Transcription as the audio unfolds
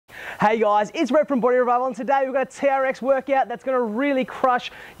Hey guys, it's Red from Body Revival, and today we've got a TRX workout that's going to really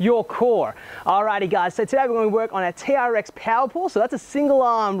crush your core. Alrighty guys, so today we're going to work on a TRX power pull. So that's a single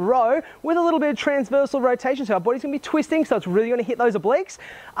arm row with a little bit of transversal rotation. So our body's going to be twisting, so it's really going to hit those obliques.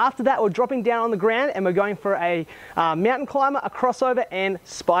 After that, we're dropping down on the ground and we're going for a mountain climber, a crossover, and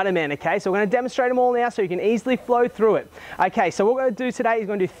Spider-Man, okay? So we're going to demonstrate them all now so you can easily flow through it. Okay, so what we're going to do today is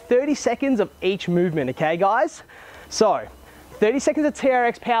we're going to do 30 seconds of each movement, okay guys? So 30 seconds of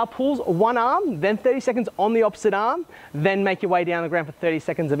TRX power pulls, one arm, then 30 seconds on the opposite arm, then make your way down the ground for 30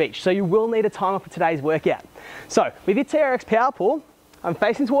 seconds of each. So you will need a timer for today's workout. So with your TRX power pull, I'm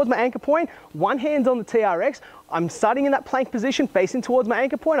facing towards my anchor point, one hand's on the TRX, I'm starting in that plank position, facing towards my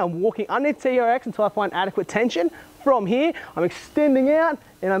anchor point, I'm walking underneath TRX until I find adequate tension. From here, I'm extending out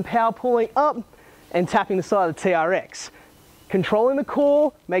and I'm power pulling up and tapping the side of the TRX. Controlling the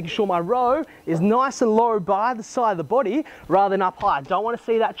core, making sure my row is nice and low by the side of the body rather than up high. Don't want to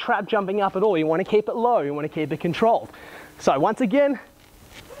see that trap jumping up at all. You want to keep it low, you want to keep it controlled. So once again,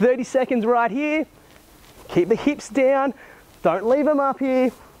 30 seconds right here. Keep the hips down, don't leave them up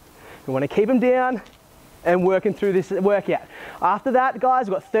here. You want to keep them down and working through this workout. After that, guys,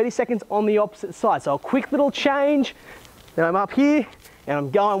 we've got 30 seconds on the opposite side. So a quick little change, then I'm up here and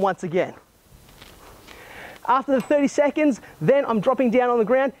I'm going once again. After the 30 seconds, then I'm dropping down on the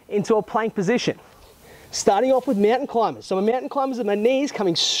ground into a plank position. Starting off with mountain climbers. So my mountain climbers are my knees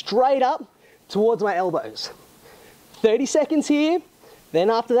coming straight up towards my elbows. 30 seconds here. Then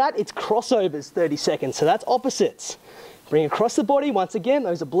after that, it's crossovers, 30 seconds. So that's opposites. Bring across the body. Once again,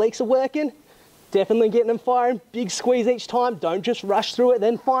 those obliques are working. Definitely getting them firing. Big squeeze each time. Don't just rush through it.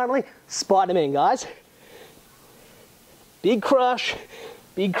 Then finally, Spider-Man, guys. Big crush,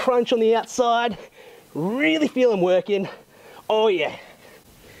 big crunch on the outside. Really feel them working. Oh yeah.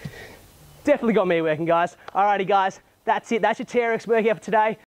 Definitely got me working, guys. Alrighty guys, that's it. That's your TRX workout for today.